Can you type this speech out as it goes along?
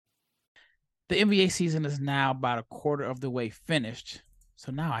The NBA season is now about a quarter of the way finished.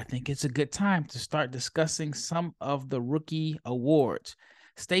 So now I think it's a good time to start discussing some of the rookie awards.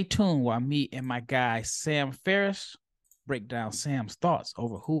 Stay tuned while me and my guy Sam Ferris break down Sam's thoughts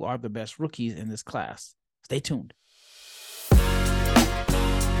over who are the best rookies in this class. Stay tuned.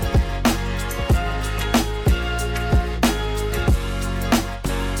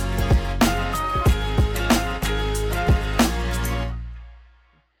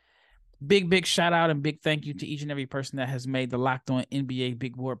 Big shout out and big thank you to each and every person that has made the Locked On NBA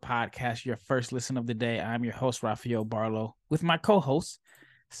Big Board podcast your first listen of the day. I'm your host, Rafael Barlow, with my co-host,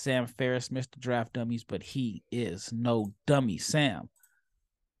 Sam Ferris, Mr. Draft Dummies, but he is no dummy. Sam,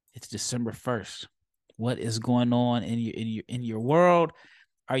 it's December 1st. What is going on in your world?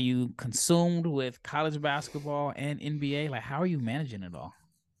 Are you consumed with college basketball and NBA? Like, how are you managing it all?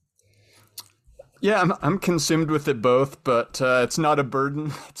 Yeah, I'm consumed with it both, but it's not a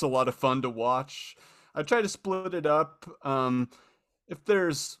burden. It's a lot of fun to watch. I try to split it up. If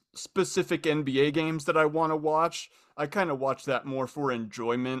there's specific NBA games that I want to watch, I kind of watch that more for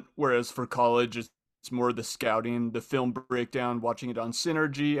enjoyment, whereas for college, it's more the scouting, the film breakdown, watching it on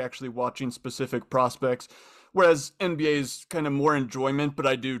Synergy, actually watching specific prospects. Whereas NBA is kind of more enjoyment, but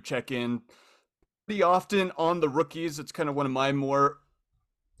I do check in pretty often on the rookies. It's kind of one of my more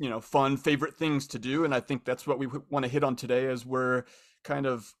fun favorite things to do, and I think that's what we want to hit on today. As we're kind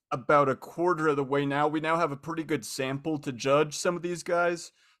of about a quarter of the way now, we now have a pretty good sample to judge some of these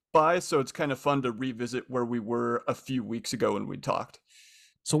guys by, so it's kind of fun to revisit where we were a few weeks ago when we talked.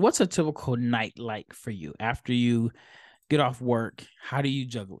 So what's a typical night like for you after you get off work? How do you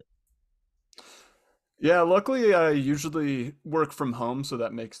juggle it? Yeah, luckily I usually work from home, so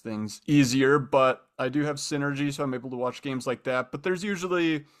that makes things easier, but I do have Synergy, so I'm able to watch games like that. But there's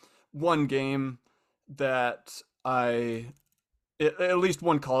usually one game that at least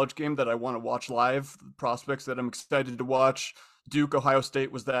one college game that I want to watch live, prospects that I'm excited to watch. Duke, Ohio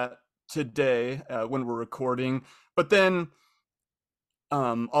State was that today when we're recording. But then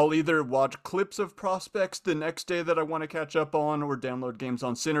I'll either watch clips of prospects the next day that I want to catch up on or download games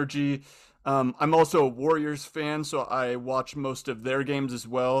on Synergy. I'm also a Warriors fan, so I watch most of their games as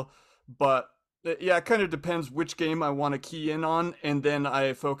well. But yeah, it kind of depends which game I want to key in on, and then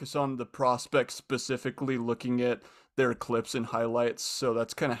I focus on the prospects specifically, looking at their clips and highlights. So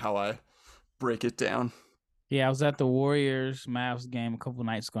that's kind of how I break it down. Yeah, I was at the Warriors Mavs game a couple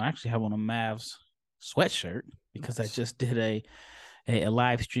nights ago. I actually have on a Mavs sweatshirt because I just did a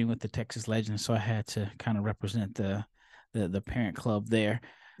live stream with the Texas Legends, so I had to kind of represent the parent club there.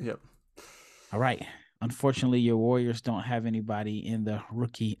 Yep. All right. Unfortunately, your Warriors don't have anybody in the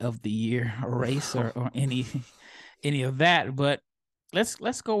Rookie of the Year race or any of that. But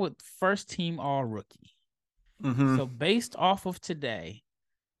let's go with first team All Rookie. Mm-hmm. So based off of today,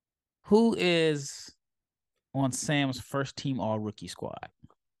 who is on Sam's first team All Rookie squad?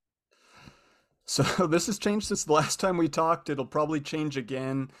 So this has changed since the last time we talked. It'll probably change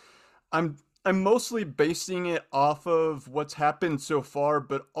again. I'm mostly basing it off of what's happened so far,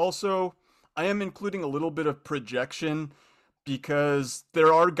 but also I am including a little bit of projection because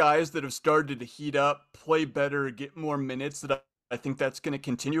there are guys that have started to heat up, play better, get more minutes that I think that's going to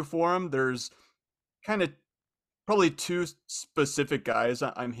continue for them. There's kind of probably two specific guys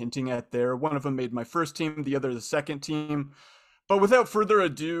I'm hinting at there. One of them made my first team, the other the second team. But without further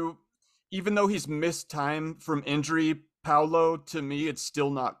ado, even though he's missed time from injury, Paolo, to me, it's still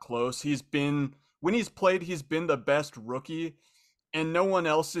not close. When he's played, he's been the best rookie, and no one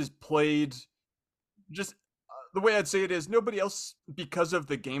else has played. Just the way I'd say it is, nobody else, because of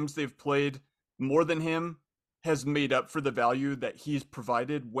the games they've played more than him, has made up for the value that he's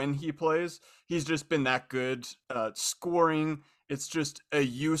provided when he plays. He's just been that good. Scoring, it's just a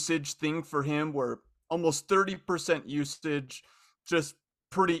usage thing for him where almost 30% usage, just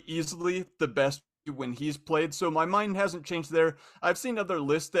pretty easily the best when he's played. So my mind hasn't changed there. I've seen other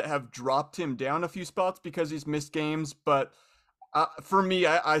lists that have dropped him down a few spots because he's missed games, but for me,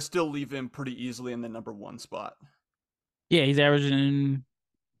 I still leave him pretty easily in the number one spot. Yeah, he's averaging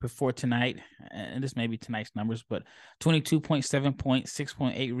before tonight, and this may be tonight's numbers, but 22.7 points,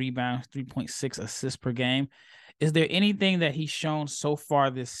 6.8 rebounds, 3.6 assists per game. Is there anything that he's shown so far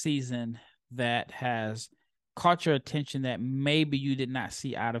this season that has caught your attention that maybe you did not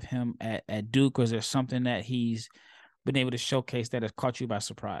see out of him at Duke, or is there something that he's been able to showcase that has caught you by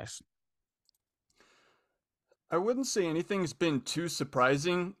surprise? I wouldn't say anything's been too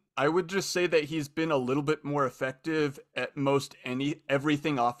surprising. I would just say that he's been a little bit more effective at most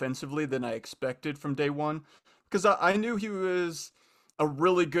everything offensively than I expected from day one. Because I knew he was a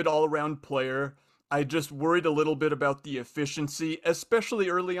really good all-around player. I just worried a little bit about the efficiency, especially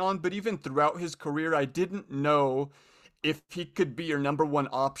early on, but even throughout his career, I didn't know if he could be your number one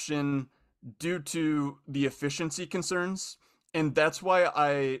option due to the efficiency concerns. And that's why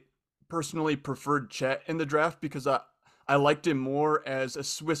I personally preferred Chet in the draft because I liked him more as a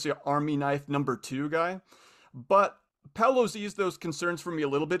Swiss Army knife number two guy. But Paolo's eased those concerns for me a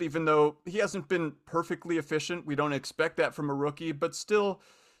little bit, even though he hasn't been perfectly efficient. We don't expect that from a rookie, but still,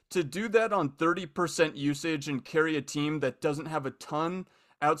 to do that on 30% usage and carry a team that doesn't have a ton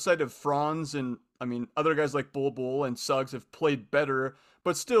outside of Franz and I mean other guys like Bol Bol and Suggs have played better,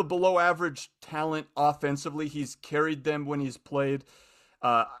 but still below average talent offensively. He's carried them when he's played.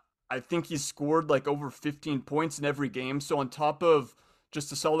 Uh, I think he's scored like over 15 points in every game. So on top of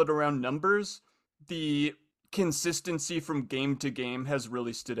just a solid around numbers, the consistency from game to game has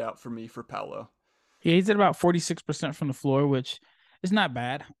really stood out for me for Paolo. Yeah, he's at about 46% from the floor, which is not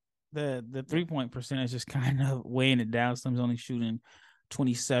bad. The Yeah. 3-point percentage is kind of weighing it down. Some's only shooting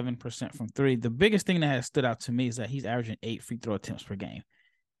 27% from three. The biggest thing that has stood out to me is that he's averaging 8 free throw attempts per game.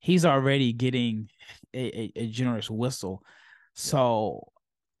 He's already getting a generous whistle. Yeah. So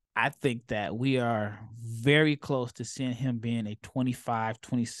I think that we are very close to seeing him being a 25,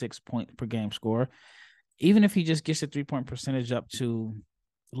 26 point per game scorer. Even if he just gets the 3-point percentage up to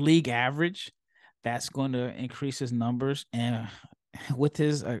league average, that's going to increase his numbers. And with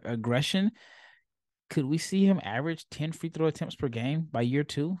his aggression, could we see him average 10 free throw attempts per game by year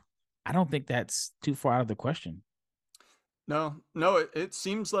two? I don't think that's too far out of the question. No, it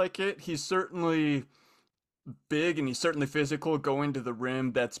seems like it. He's certainly big and he's certainly physical going to the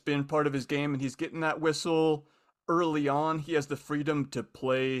rim. That's been part of his game, and he's getting that whistle early on. He has the freedom to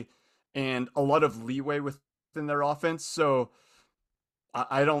play and a lot of leeway within their offense. So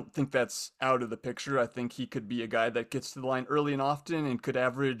I don't think that's out of the picture. I think he could be a guy that gets to the line early and often and could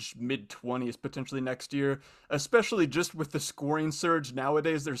average mid 20s potentially next year, especially just with the scoring surge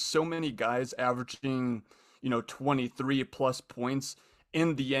nowadays. There's so many guys averaging, 23 plus points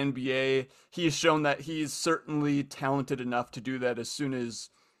in the NBA. He's shown that he's certainly talented enough to do that as soon as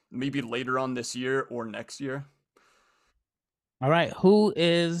maybe later on this year or next year. All right. Who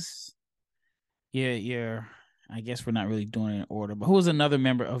is your I guess we're not really doing it in order, but who is another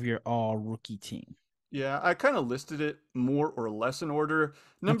member of your all rookie team? Yeah, I kind of listed it more or less in order.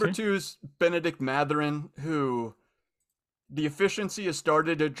 Number Okay. two is Benedict Matherin, who the efficiency has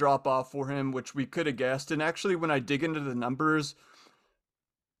started to drop off for him, which we could have guessed. And actually, when I dig into the numbers,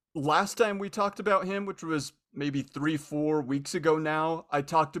 last time we talked about him, which was maybe 3, 4 weeks ago now, I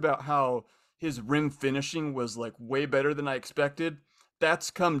talked about how his rim finishing was like way better than I expected.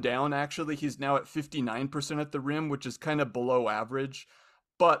 That's come down actually. He's now at 59% at the rim, which is kind of below average.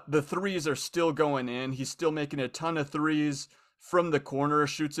 But the threes are still going in. He's still making a ton of threes from the corner,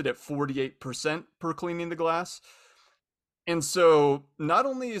 shoots it at 48% per cleaning the glass. And so not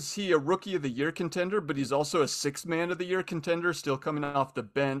only is he a rookie of the year contender, but he's also a sixth man of the year contender, still coming off the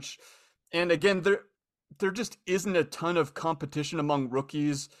bench. And again, there just isn't a ton of competition among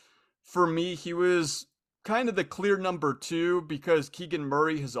rookies. For me, he was kind of the clear number two because Keegan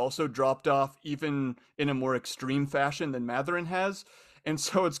Murray has also dropped off even in a more extreme fashion than Matherin has. And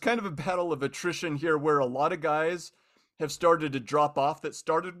so it's kind of a battle of attrition here where a lot of guys have started to drop off that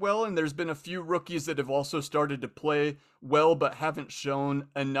started well, and there's been a few rookies that have also started to play well but haven't shown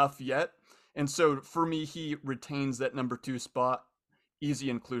enough yet. And so for me, he retains that number two spot.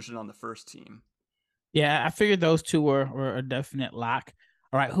 Easy inclusion on the first team. Yeah, I figured those two were a definite lock.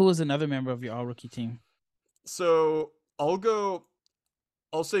 All right, who is another member of your all rookie team? So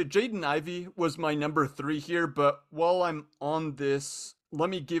I'll say Jaden Ivey was my number three here, but while I'm on this, let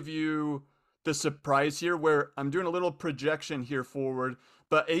me give you the surprise here where I'm doing a little projection here forward.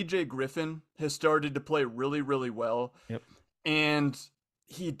 But AJ Griffin has started to play really, really well. Yep. And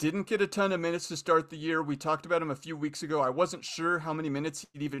he didn't get a ton of minutes to start the year. We talked about him a few weeks ago. I wasn't sure how many minutes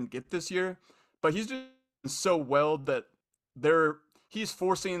he'd even get this year, but he's doing so well that they're he's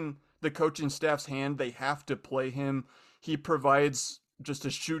forcing the coaching staff's hand. They have to play him. He provides just a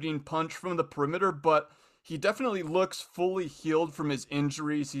shooting punch from the perimeter, but he definitely looks fully healed from his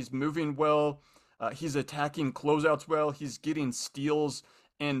injuries. He's moving well. He's attacking closeouts well. He's getting steals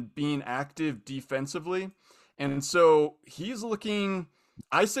and being active defensively. And so he's looking.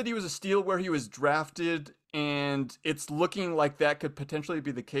 I said he was a steal where he was drafted, and it's looking like that could potentially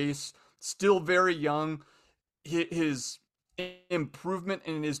be the case. Still very young. His improvement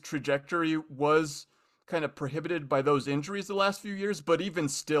in his trajectory was kind of prohibited by those injuries the last few years, but even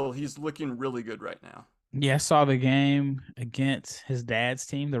still, he's looking really good right now. Yeah, I saw the game against his dad's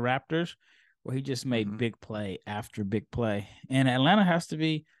team, the Raptors, where he just made Hmm. big play after big play. And Atlanta has to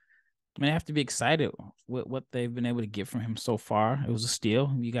be I mean, I have to be excited with what they've been able to get from him so far. It was a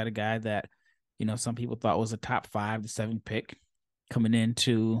steal. You got a guy that, some people thought was a top 5 to 7 pick coming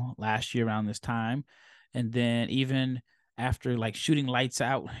into last year around this time. And then even after like shooting lights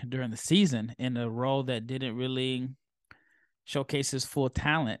out during the season in a role that didn't really showcase his full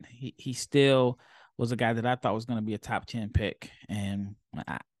talent, he still was a guy that I thought was going to be a top 10 pick. And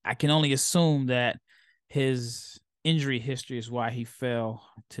I can only assume that his injury history is why he fell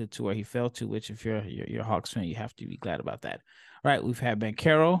to where he fell to, which if you're a Hawks fan, you have to be glad about that. All right, we've had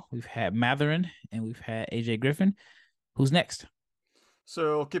Banchero, we've had Mathurin, and we've had AJ Griffin. Who's next?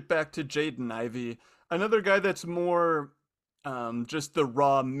 So I'll get back to Jaden Ivey, another guy that's more just the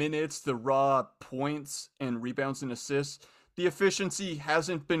raw minutes, the raw points and rebounds and assists. The efficiency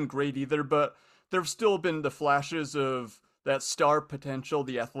hasn't been great either, but there've still been the flashes of that star potential,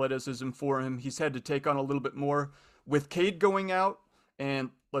 the athleticism for him. He's had to take on a little bit more with Cade going out,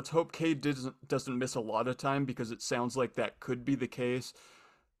 and let's hope Cade doesn't miss a lot of time because it sounds like that could be the case.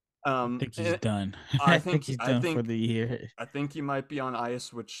 I think he's done. I I think think he's I done for think the year. I think he might be on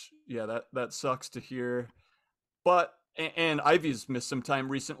ice, which yeah, that sucks to hear. But and Ivy's missed some time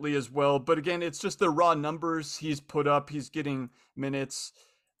recently as well. But again, it's just the raw numbers he's put up. He's getting minutes.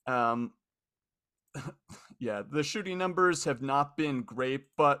 Um, yeah, the shooting numbers have not been great,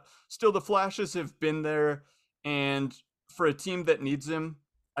 but still the flashes have been there. And for a team that needs him,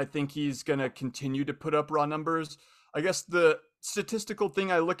 I think he's going to continue to put up raw numbers. I guess the statistical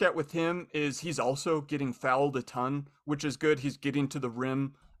thing I look at with him is he's also getting fouled a ton, which is good. He's getting to the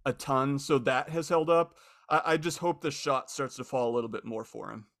rim a ton, so that has held up. I just hope the shot starts to fall a little bit more for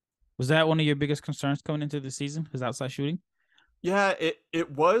him. Was that one of your biggest concerns coming into the season? His outside shooting? Yeah,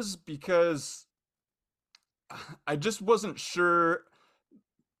 it was because I just wasn't sure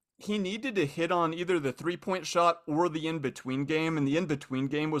he needed to hit on either the 3-point shot or the in between game, and the in between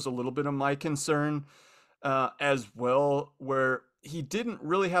game was a little bit of my concern as well, where he didn't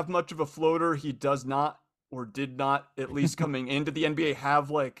really have much of a floater. He does not, or did not, at least coming into the NBA, have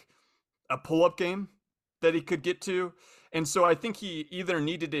like a pull up game that he could get to. And so I think he either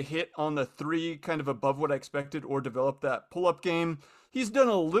needed to hit on the three kind of above what I expected or develop that pull up game. He's done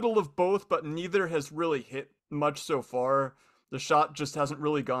a little of both, but neither has really hit much so far. The shot just hasn't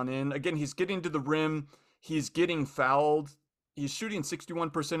really gone in. Again, he's getting to the rim, he's getting fouled. He's shooting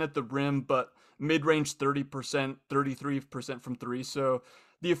 61% at the rim, but mid range 30%, 33% from three. So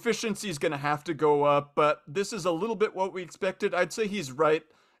the efficiency is going to have to go up, but this is a little bit what we expected. I'd say he's right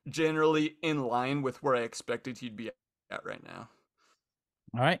generally in line with where I expected he'd be at right now.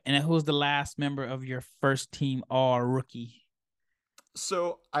 All right. And who's the last member of your first team all rookie?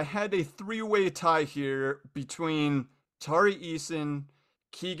 So I had a three-way tie here between Tari Eason,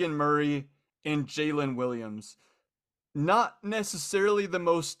 Keegan Murray, and Jalen Williams. Not necessarily the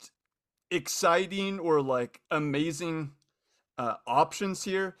most exciting or like amazing options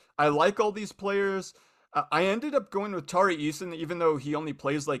here. I like all these players. I ended up going with Tari Eason, even though he only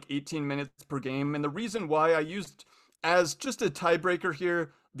plays like 18 minutes per game. And the reason why I used as just a tiebreaker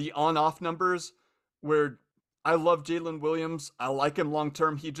here the on off numbers, where I love Jalen Williams. I like him long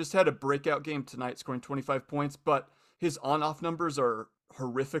term. He just had a breakout game tonight, scoring 25 points, but his on off numbers are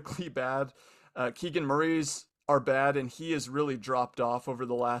horrifically bad. Keegan Murray's are bad, and he has really dropped off over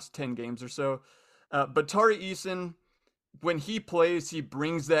the last 10 games or so. But Tari Eason, when he plays, he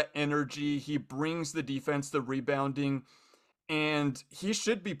brings that energy. He brings the defense, the rebounding, and he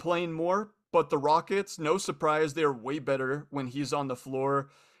should be playing more. But the Rockets, no surprise, they're way better when he's on the floor.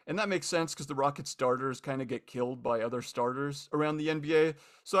 And that makes sense because the Rocket starters kind of get killed by other starters around the NBA.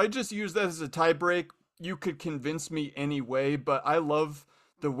 So I just use that as a tiebreak. You could convince me anyway, but I love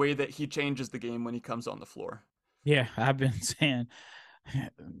the way that he changes the game when he comes on the floor. Yeah, I've been saying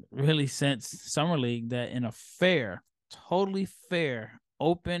really since Summer League that in a fair, totally fair,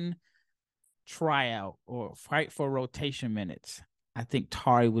 open tryout or fight for rotation minutes, I think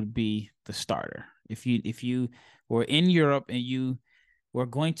Tari would be the starter. If you were in Europe and you were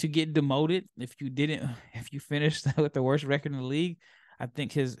going to get demoted if you finished with the worst record in the league, I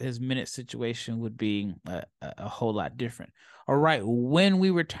think his minute situation would be a whole lot different. All right, when we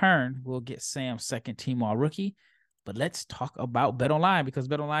return, we'll get Sam's second team all rookie. But let's talk about BetOnline, because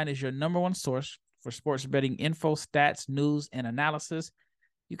BetOnline is your number one source for sports betting info, stats, news, and analysis.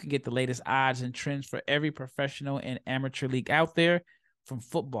 You can get the latest odds and trends for every professional and amateur league out there, from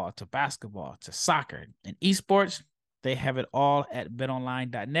football to basketball to soccer and esports. They have it all at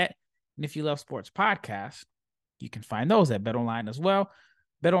betonline.net. And if you love sports podcasts, you can find those at BetOnline as well.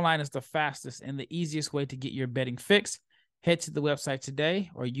 BetOnline is the fastest and the easiest way to get your betting fix. Head to the website today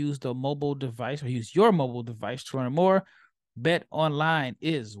or use your mobile device to learn more. Bet Online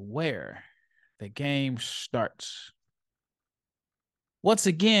is where the game starts. Once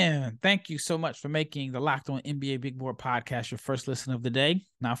again, thank you so much for making the Locked On NBA Big Board podcast your first listen of the day.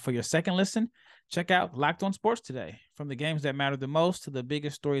 Now, for your second listen, check out Locked On Sports Today. From the games that matter the most to the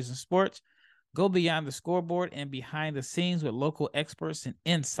biggest stories in sports, go beyond the scoreboard and behind the scenes with local experts and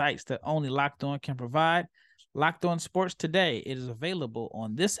insights that only Locked On can provide. Locked On Sports Today. It is available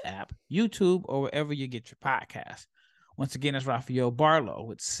on this app, YouTube, or wherever you get your podcasts. Once again, it's Rafael Barlow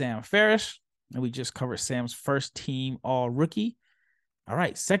with Sam Ferris, and we just covered Sam's first team All-Rookie. All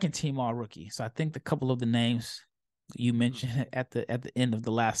right, second team All-Rookie. So I think the couple of the names you mentioned at the end of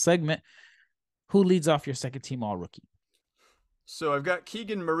the last segment. Who leads off your second team All-Rookie? So I've got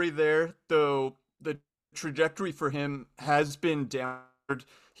Keegan Murray there, though the trajectory for him has been downward.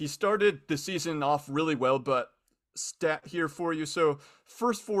 He started the season off really well, but stat here for you. So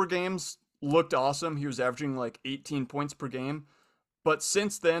first 4 games looked awesome. He was averaging like 18 points per game. But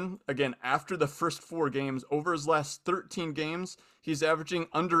since then, again, after the first 4 games, over his last 13 games, he's averaging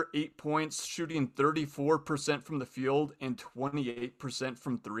under 8 points, shooting 34% from the field and 28%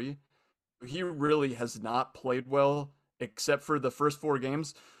 from three. He really has not played well except for the first 4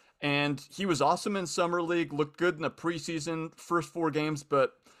 games. And he was awesome in Summer League, looked good in the preseason, first 4 games,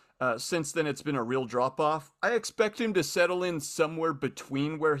 but since then it's been a real drop off. I expect him to settle in somewhere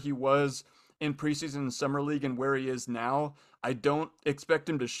between where he was in preseason and Summer League and where he is now. I don't expect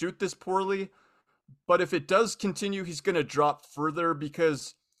him to shoot this poorly, but if it does continue, he's going to drop further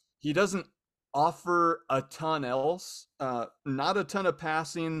because he doesn't offer a ton else. Not a ton of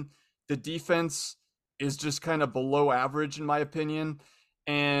passing. The defense is just kind of below average in my opinion,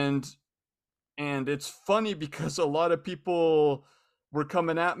 and it's funny because a lot of people were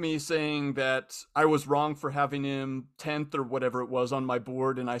coming at me saying that I was wrong for having him 10th or whatever it was on my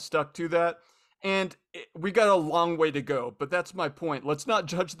board, and I stuck to that. And we got a long way to go, but that's my point. Let's not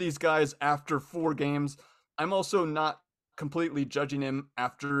judge these guys after 4 games. I'm also not completely judging him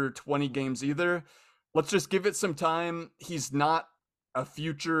after 20 games either. Let's just give it some time. He's not a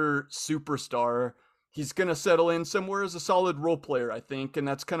future superstar. He's going to settle in somewhere as a solid role player, I think, and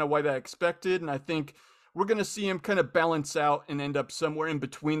that's kind of what I expected. And I think we're going to see him kind of balance out and end up somewhere in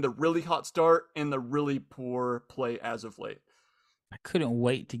between the really hot start and the really poor play as of late. I couldn't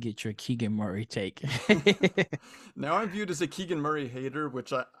wait to get your Keegan Murray take. Now I'm viewed as a Keegan Murray hater,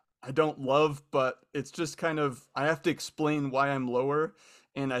 which I don't love, but it's just kind of, I have to explain why I'm lower.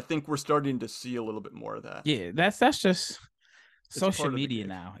 And I think we're starting to see a little bit more of that. Yeah, that's just social media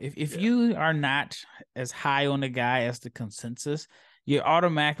now. If you are not as high on the guy as the consensus, you're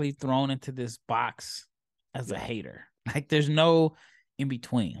automatically thrown into this box as a hater. Like there's no in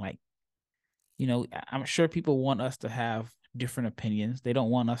between. Like, you know, I'm sure people want us to have different opinions. They don't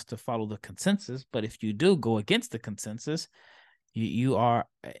want us to follow the consensus, but if you do go against the consensus, you are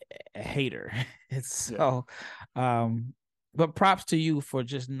a hater. So but props to you for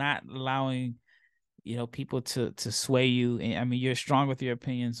just not allowing, you know, people to sway you. I mean, you're strong with your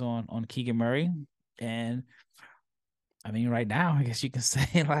opinions on Keegan Murray, and I mean, right now, I guess you can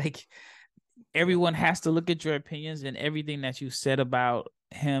say like everyone has to look at your opinions and everything that you said about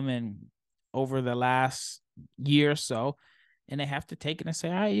him and over the last year or so, and they have to take it and say,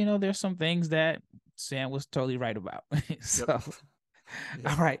 all right, you know, there's some things that Sam was totally right about. So,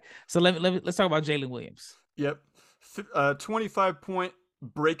 all right. So let's talk about Jalen Williams. 25-point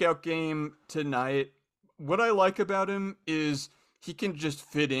breakout game tonight. What I like about him is he can just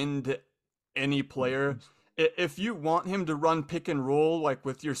fit into any player. If you want him to run pick and roll, like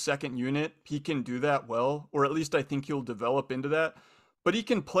with your second unit, he can do that well, or at least I think he'll develop into that. But he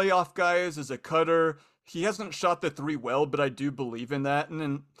can play off guys as a cutter. He hasn't shot the three well, but I do believe in that. And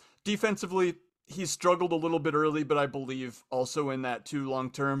then defensively, he's struggled a little bit early, but I believe also in that too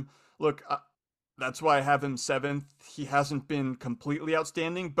long term. Look, that's why I have him 7th. He hasn't been completely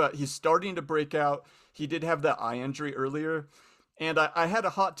outstanding, but he's starting to break out. He did have that eye injury earlier. And I had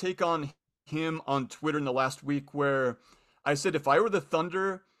a hot take on him on Twitter in the last week where I said if I were the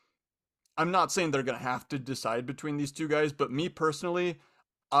Thunder, I'm not saying they're going to have to decide between these two guys, but me personally,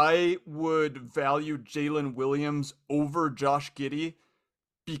 I would value Jalen Williams over Josh Giddey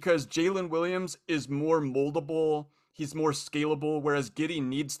because Jalen Williams is more moldable. He's more scalable, whereas Giddey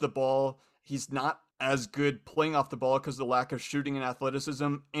needs the ball. He's not as good playing off the ball because of the lack of shooting and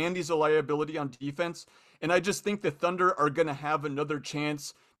athleticism, and he's a liability on defense. And I just think the Thunder are going to have another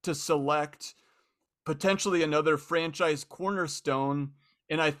chance to select potentially another franchise cornerstone.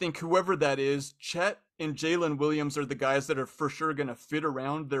 And I think whoever that is, Chet and Jalen Williams are the guys that are for sure going to fit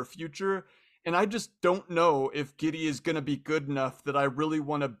around their future. And I just don't know if Giddey is going to be good enough that I really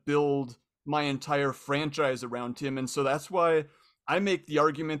want to build my entire franchise around him. And so that's why I make the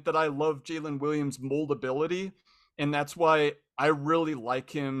argument that I love Jalen Williams' moldability. And that's why I really like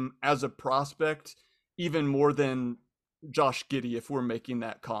him as a prospect, even more than Josh Giddey, if we're making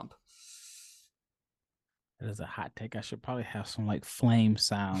that comp. That is a hot take. I should probably have some like flame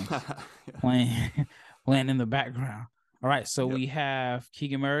sounds Yeah. playing playing in the background. All right, so Yep. we have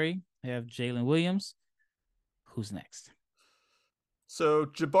Keegan Murray, we have Jalen Williams. Who's next? So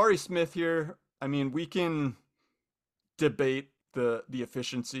Jabari Smith here. I mean, we can debate the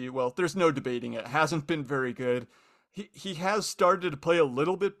efficiency. Well, there's no debating it. Hasn't been very good. He has started to play a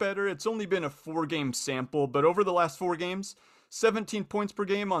little bit better. It's only been a 4 game sample, but over the last 4 games, 17 points per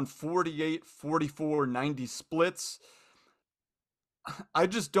game on 48, 44, 90 splits. I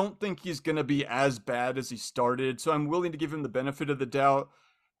just don't think he's going to be as bad as he started, so I'm willing to give him the benefit of the doubt.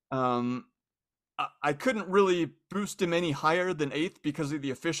 Um, I couldn't really boost him any higher than eighth because of the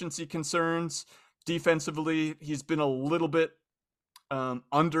efficiency concerns. Defensively, he's been a little bit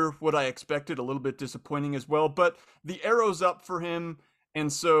under what I expected, a little bit disappointing as well. But the arrow's up for him,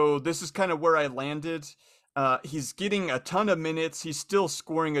 and so this is kind of where I landed. He's getting a ton of minutes. He's still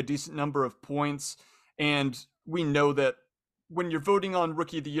scoring a decent number of points, and we know that when you're voting on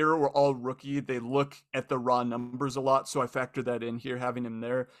Rookie of the Year or All Rookie, they look at the raw numbers a lot. So I factor that in here, having him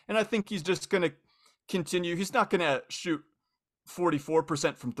there, and I think he's just going to continue. He's not going to shoot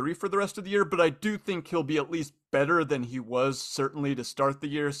 44% from three for the rest of the year, but I do think he'll be at least better than he was certainly to start the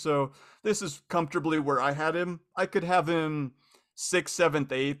year. So this is comfortably where I had him. I could have him sixth,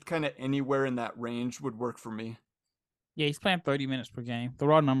 seventh, eighth, kind of anywhere in that range would work for me. Yeah, he's playing 30 minutes per game. The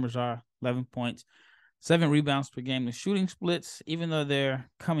raw numbers are 11 points, 7 rebounds per game. The shooting splits, even though they're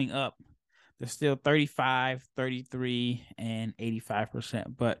coming up, they're still 35, 33, and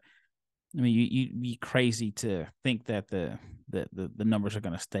 85%. But I mean, you'd be crazy to think that the numbers are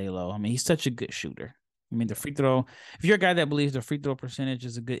going to stay low. I mean, he's such a good shooter. I mean, the free throw. If you're a guy that believes the free throw percentage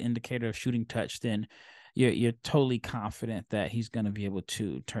is a good indicator of shooting touch, then you're totally confident that he's going to be able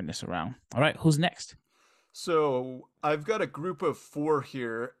to turn this around. All right, who's next? So I've got a group of 4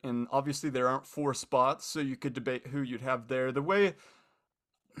 here, and obviously there aren't 4 spots, so you could debate who you'd have there. The way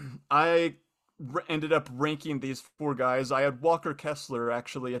I ended up ranking these 4 guys, I had Walker Kessler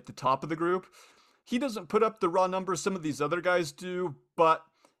actually at the top of the group. He doesn't put up the raw numbers some of these other guys do, but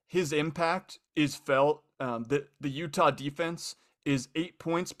his impact is felt. The Utah defense is 8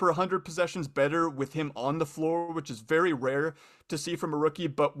 points per 100 possessions better with him on the floor, which is very rare to see from a rookie,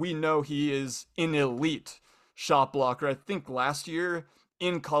 but we know he is an elite shot blocker. I think last year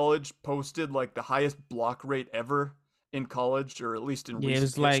in college posted like the highest block rate ever in college, or at least in Yeah, it recent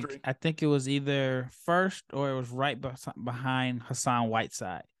was like history. I think it was either first or it was right behind Hassan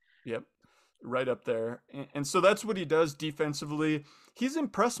Whiteside. Yep, right up there. And so that's what he does defensively. He's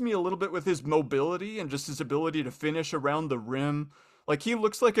impressed me a little bit with his mobility and just his ability to finish around the rim. Like he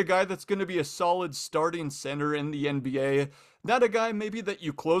looks like a guy that's going to be a solid starting center in the NBA. Not a guy maybe that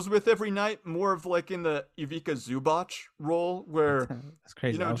you close with every night, more of like in the Ivica Zubac role where, That's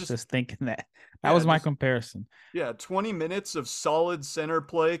crazy. I was just just thinking that. That yeah, was my just comparison. yeah, 20 minutes of solid center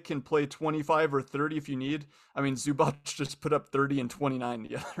play, can play 25 or 30 if you need. I mean, Zubac just put up 30 and 29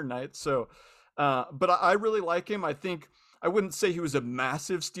 the other night. So, but I really like him. I think I wouldn't say he was a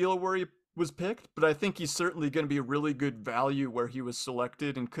massive steal where he was picked, but I think he's certainly going to be a really good value where he was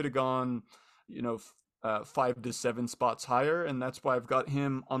selected and could have gone, 5 to 7 spots higher. And that's why I've got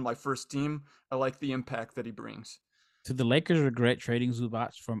him on my first team. I like the impact that he brings. Did the Lakers regret trading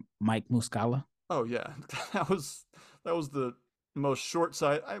Zubac from Mike Muscala? Oh yeah, that was the most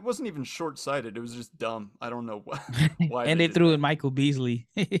short-sighted. I wasn't even short-sighted. It was just dumb. I don't know why And they they did threw in that. Michael Beasley.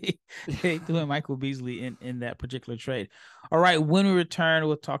 They threw in Michael Beasley in that particular trade. All right, when we return,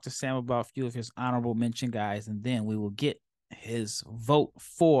 we'll talk to Sam about a few of his honorable mention guys, and then we will get his vote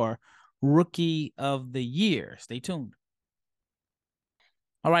for Rookie of the Year. Stay tuned.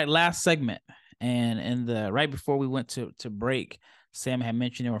 All right, last segment. And in the right before we went to break, Sam had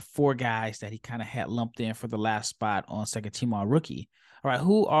mentioned there were 4 guys that he kind of had lumped in for the last spot on second team all rookie. All right,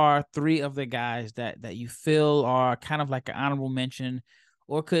 who are 3 of the guys that you feel are kind of like an honorable mention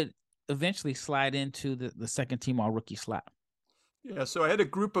or could eventually slide into the second team all rookie slot? Yeah, so I had a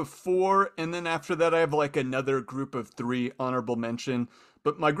group of 4, and then after that I have like another group of 3 honorable mention.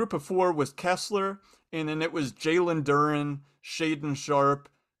 But my group of 4 was Kessler, and then it was Jalen Duren, Shaden Sharp,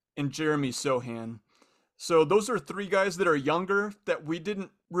 and Jeremy Sohan. So those are 3 guys that are younger that we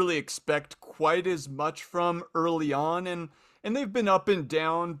didn't really expect quite as much from early on, and they've been up and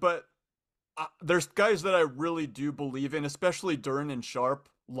down, but there's guys that I really do believe in, especially Duren and Sharp.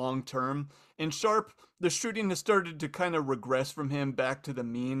 long term. And Sharp, the shooting has started to kind of regress from him back to the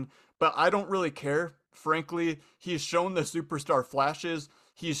mean, but I don't really care. Frankly, he's shown the superstar flashes,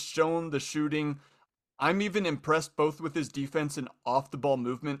 he's shown the shooting. I'm even impressed both with his defense and off the ball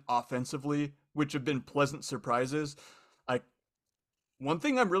movement offensively, which have been pleasant surprises. I One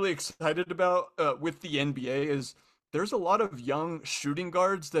thing I'm really excited about with the NBA is there's a lot of young shooting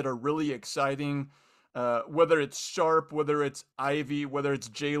guards that are really exciting. Whether it's Sharp, whether it's Ivy, whether it's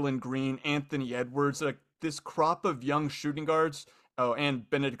Jalen Green, Anthony Edwards, like this crop of young shooting guards. Oh, and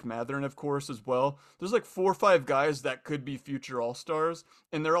Benedict Mathurin, of course, as well. There's like 4 or 5 guys that could be future All Stars,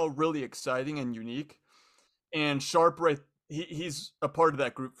 and they're all really exciting and unique. And Sharp, right, he's a part of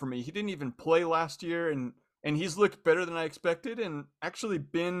that group for me. He didn't even play last year, and he's looked better than I expected, and actually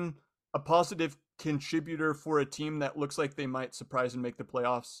been a positive contributor for a team that looks like they might surprise and make the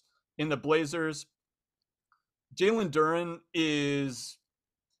playoffs. In the Blazers, Jalen Duren is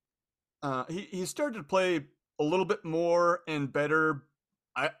he started to play a little bit more and better.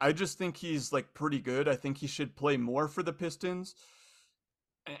 I just think he's like pretty good. I think he should play more for the Pistons,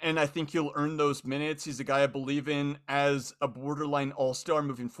 and I think he'll earn those minutes. He's a guy I believe in as a borderline all-star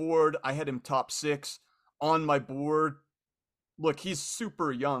moving forward. I had him top 6 on my board. Look, he's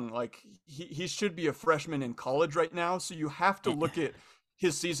super young. Like he should be a freshman in college right now, so you have to look at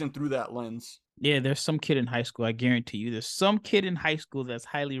his season through that lens. Yeah, there's some kid in high school. I guarantee you, there's some kid in high school that's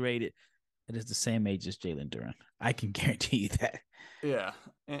highly rated that is the same age as Jalen Duren. I can guarantee you that. Yeah.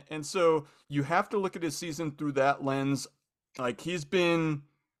 And so you have to look at his season through that lens. Like he's been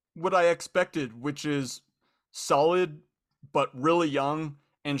what I expected, which is solid, but really young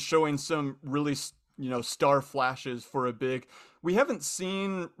and showing some really, star flashes for a big. We haven't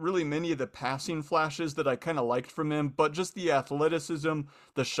seen really many of the passing flashes that I kind of liked from him, but just the athleticism,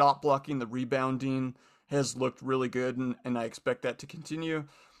 the shot blocking, the rebounding has looked really good, and I expect that to continue.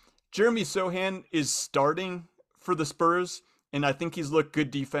 Jeremy Sohan is starting for the Spurs, and I think he's looked good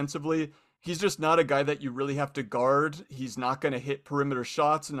defensively. He's just not a guy that you really have to guard. He's not going to hit perimeter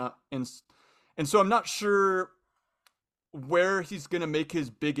shots, and so I'm not sure where he's going to make his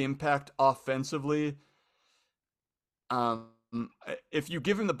big impact offensively. Um, if you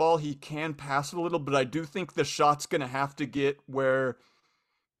give him the ball, he can pass it a little, but I do think the shot's going to have to get where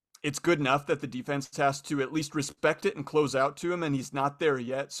it's good enough that the defense has to at least respect it and close out to him, and he's not there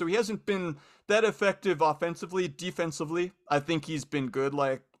yet. So he hasn't been that effective offensively. Defensively, I think he's been good,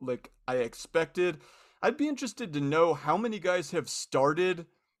 like I expected. I'd be interested to know how many guys have started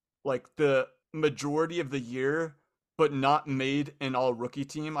like the majority of the year but not made an all rookie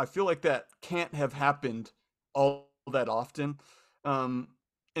team. I feel like that can't have happened all that often. Um,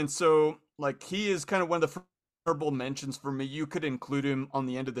 and so like he is kind of one of the honorable mentions for me. You could include him on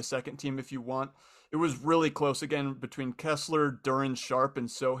the end of the second team if you want. It was really close again between Kessler, Duren, Sharp, and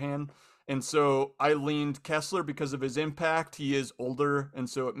Sohan. And so I leaned Kessler because of his impact. He is older, and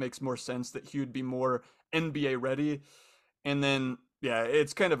so it makes more sense that he would be more NBA ready. And then, yeah,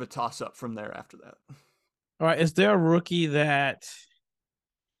 it's kind of a toss up from there after that. All right. Is there a rookie that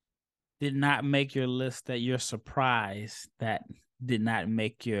did not make your list that you're surprised that did not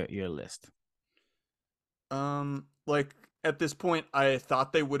make your list? Like at this point, I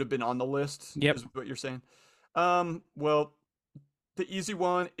thought they would have been on the list, Yep. is what you're saying. Well, the easy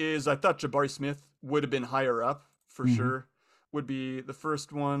one is I thought Jabari Smith would have been higher up for sure. Would be the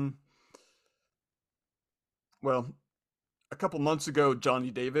first one. Well, a couple months ago,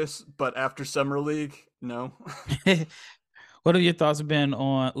 Johnny Davis, but after Summer League, no. What have your thoughts been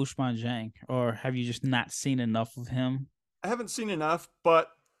on Ousmane Dieng, or have you just not seen enough of him? I haven't seen enough, but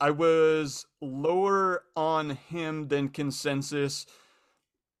I was lower on him than consensus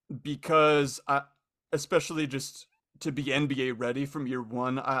because especially just to be NBA ready from year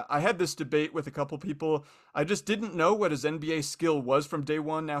one. I had this debate with a couple people. I just didn't know what his NBA skill was from day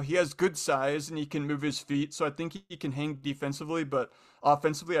one. Now he has good size and he can move his feet, so I think he can hang defensively, but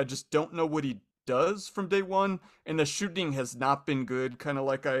offensively, I just don't know what he does from day one. And the shooting has not been good, kind of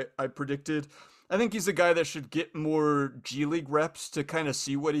like I predicted. I think he's a guy that should get more G League reps to kind of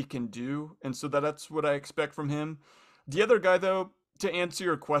see what he can do. And so that's what I expect from him. The other guy, though, to answer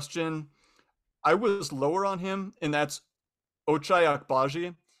your question, I was lower on him, and that's Ochai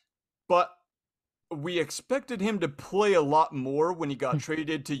Agbaji. But we expected him to play a lot more when he got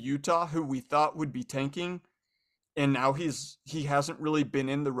traded to Utah, who we thought would be tanking. And now he hasn't really been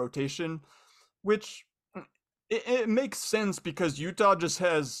in the rotation, which it makes sense because Utah just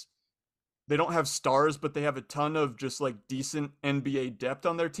has they don't have stars, but they have a ton of just like decent NBA depth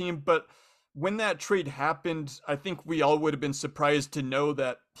on their team. But when that trade happened, I think we all would have been surprised to know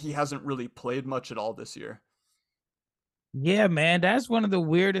that he hasn't really played much at all this year. Yeah, man, that's one of the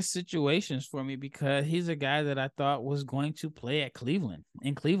weirdest situations for me because he's a guy that I thought was going to play at Cleveland,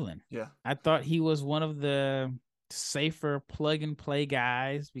 in Cleveland. Yeah. I thought he was one of the safer plug and play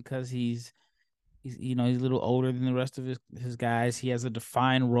guys because he's he's a little older than the rest of his guys. He has a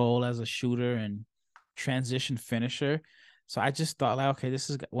defined role as a shooter and transition finisher. So I just thought, like, okay, this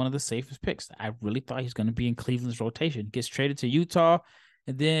is one of the safest picks. I really thought he's going to be in Cleveland's rotation. Gets traded to Utah,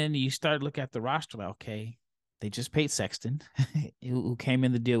 and then you start looking at the roster. Like, okay, they just paid Sexton, who came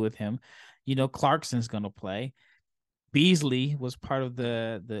in the deal with him. Clarkson's going to play. Beasley was part of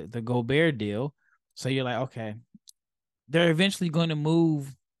the Gobert deal. So you're like, okay, they're eventually going to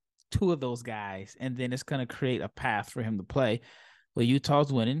move two of those guys, and then it's going to create a path for him to play. Well,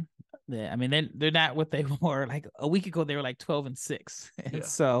 Utah's winning. I mean, they're not what they were like a week ago. They were like 12-6, and Yeah.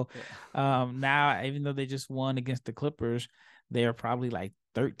 so now, even though they just won against the Clippers, they are probably like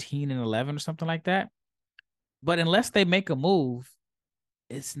 13-11 or something like that. But unless they make a move,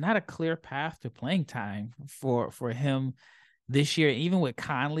 it's not a clear path to playing time for him this year. Even with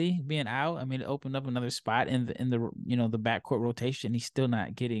Conley being out, I mean, it opened up another spot in the backcourt rotation. He's still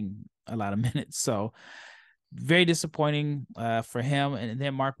not getting a lot of minutes, so very disappointing for him. And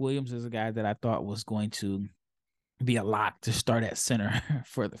then Mark Williams is a guy that I thought was going to be a lock to start at center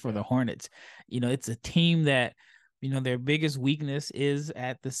for the Hornets. It's a team that their biggest weakness is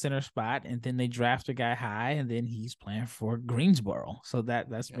at the center spot, and then they draft a guy high, and then he's playing for Greensboro. So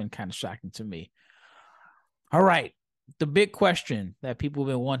that's been kind of shocking to me. All right. The big question that people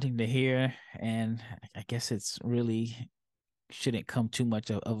have been wanting to hear, and I guess it's really shouldn't come too much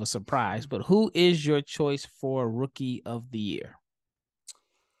of a surprise, but who is your choice for Rookie of the Year?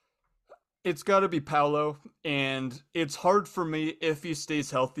 It's got to be Paolo, and it's hard for me, if he stays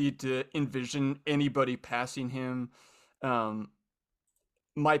healthy, to envision anybody passing him.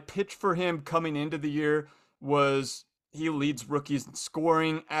 My pitch for him coming into the year was he leads rookies in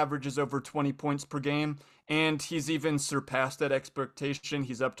scoring, averages over 20 points per game, and he's even surpassed that expectation.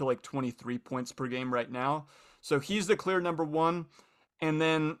 He's up to like 23 points per game right now. So he's the clear number one. And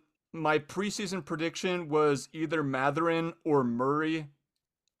then my preseason prediction was either Mathurin or Murray,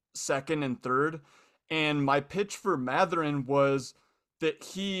 second and third. And my pitch for Mathurin was that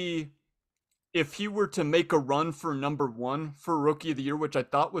if he were to make a run for number one for Rookie of the Year, which I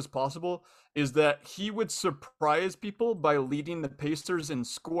thought was possible, is that he would surprise people by leading the Pacers in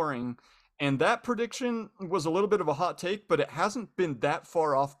scoring. And that prediction was a little bit of a hot take, but it hasn't been that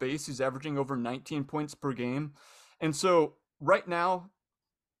far off base. He's averaging over 19 points per game. And so right now,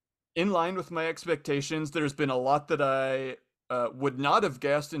 in line with my expectations, there's been a lot that I would not have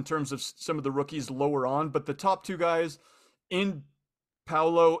guessed in terms of some of the rookies lower on, but the top two guys in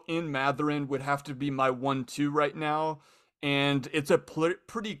Paolo, in Mathurin would have to be my 1-2 right now. And it's a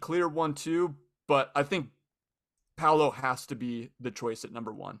pretty clear 1-2, but I think Paolo has to be the choice at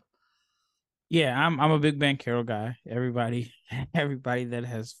number one. Yeah, I'm a big Banchero guy. Everybody that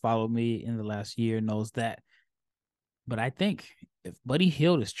has followed me in the last year knows that. But I think if Buddy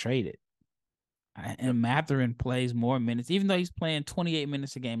Hield is traded and Mathurin plays more minutes, even though he's playing 28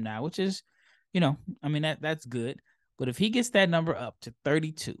 minutes a game now, which is, I mean, that's good. But if he gets that number up to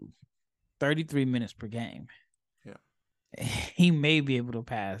 32, 33 minutes per game, he may be able to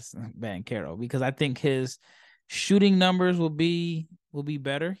pass Banchero, because I think his shooting numbers will be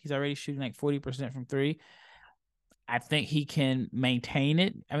better. He's already shooting like 40% from three. I think he can maintain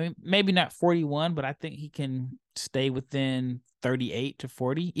it. I mean, maybe not 41, but I think he can stay within 38 to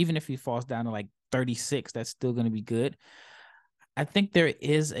 40. Even if he falls down to like 36, that's still going to be good. I think there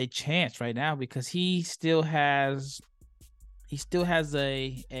is a chance right now because he still has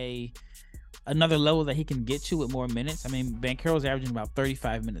another level that he can get to with more minutes. I mean, Banchero's averaging about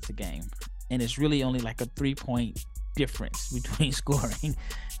 35 minutes a game, and it's really only like a 3-point difference between scoring,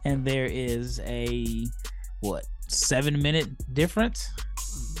 and there is a 7-minute difference.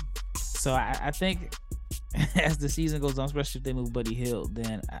 So I think as the season goes on, especially if they move Buddy Hield,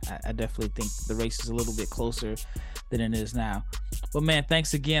 then I definitely think the race is a little bit closer than it is now. But man,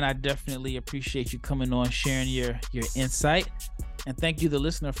 thanks again. I definitely appreciate you coming on, sharing your insight. And thank you, the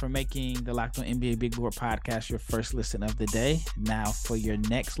listener, for making the Locked On NBA Big Board podcast your first listen of the day. Now, for your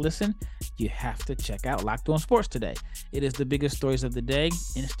next listen, you have to check out Locked On Sports Today. It is the biggest stories of the day,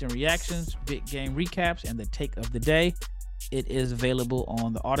 instant reactions, big game recaps, and the take of the day. It is available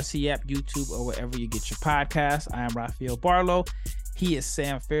on the Odyssey app, YouTube, or wherever you get your podcasts. I am Rafael Barlow. He is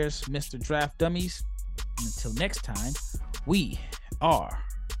Sam Ferris, Mr. Draft Dummies. And until next time, we are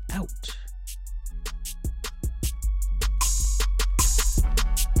out.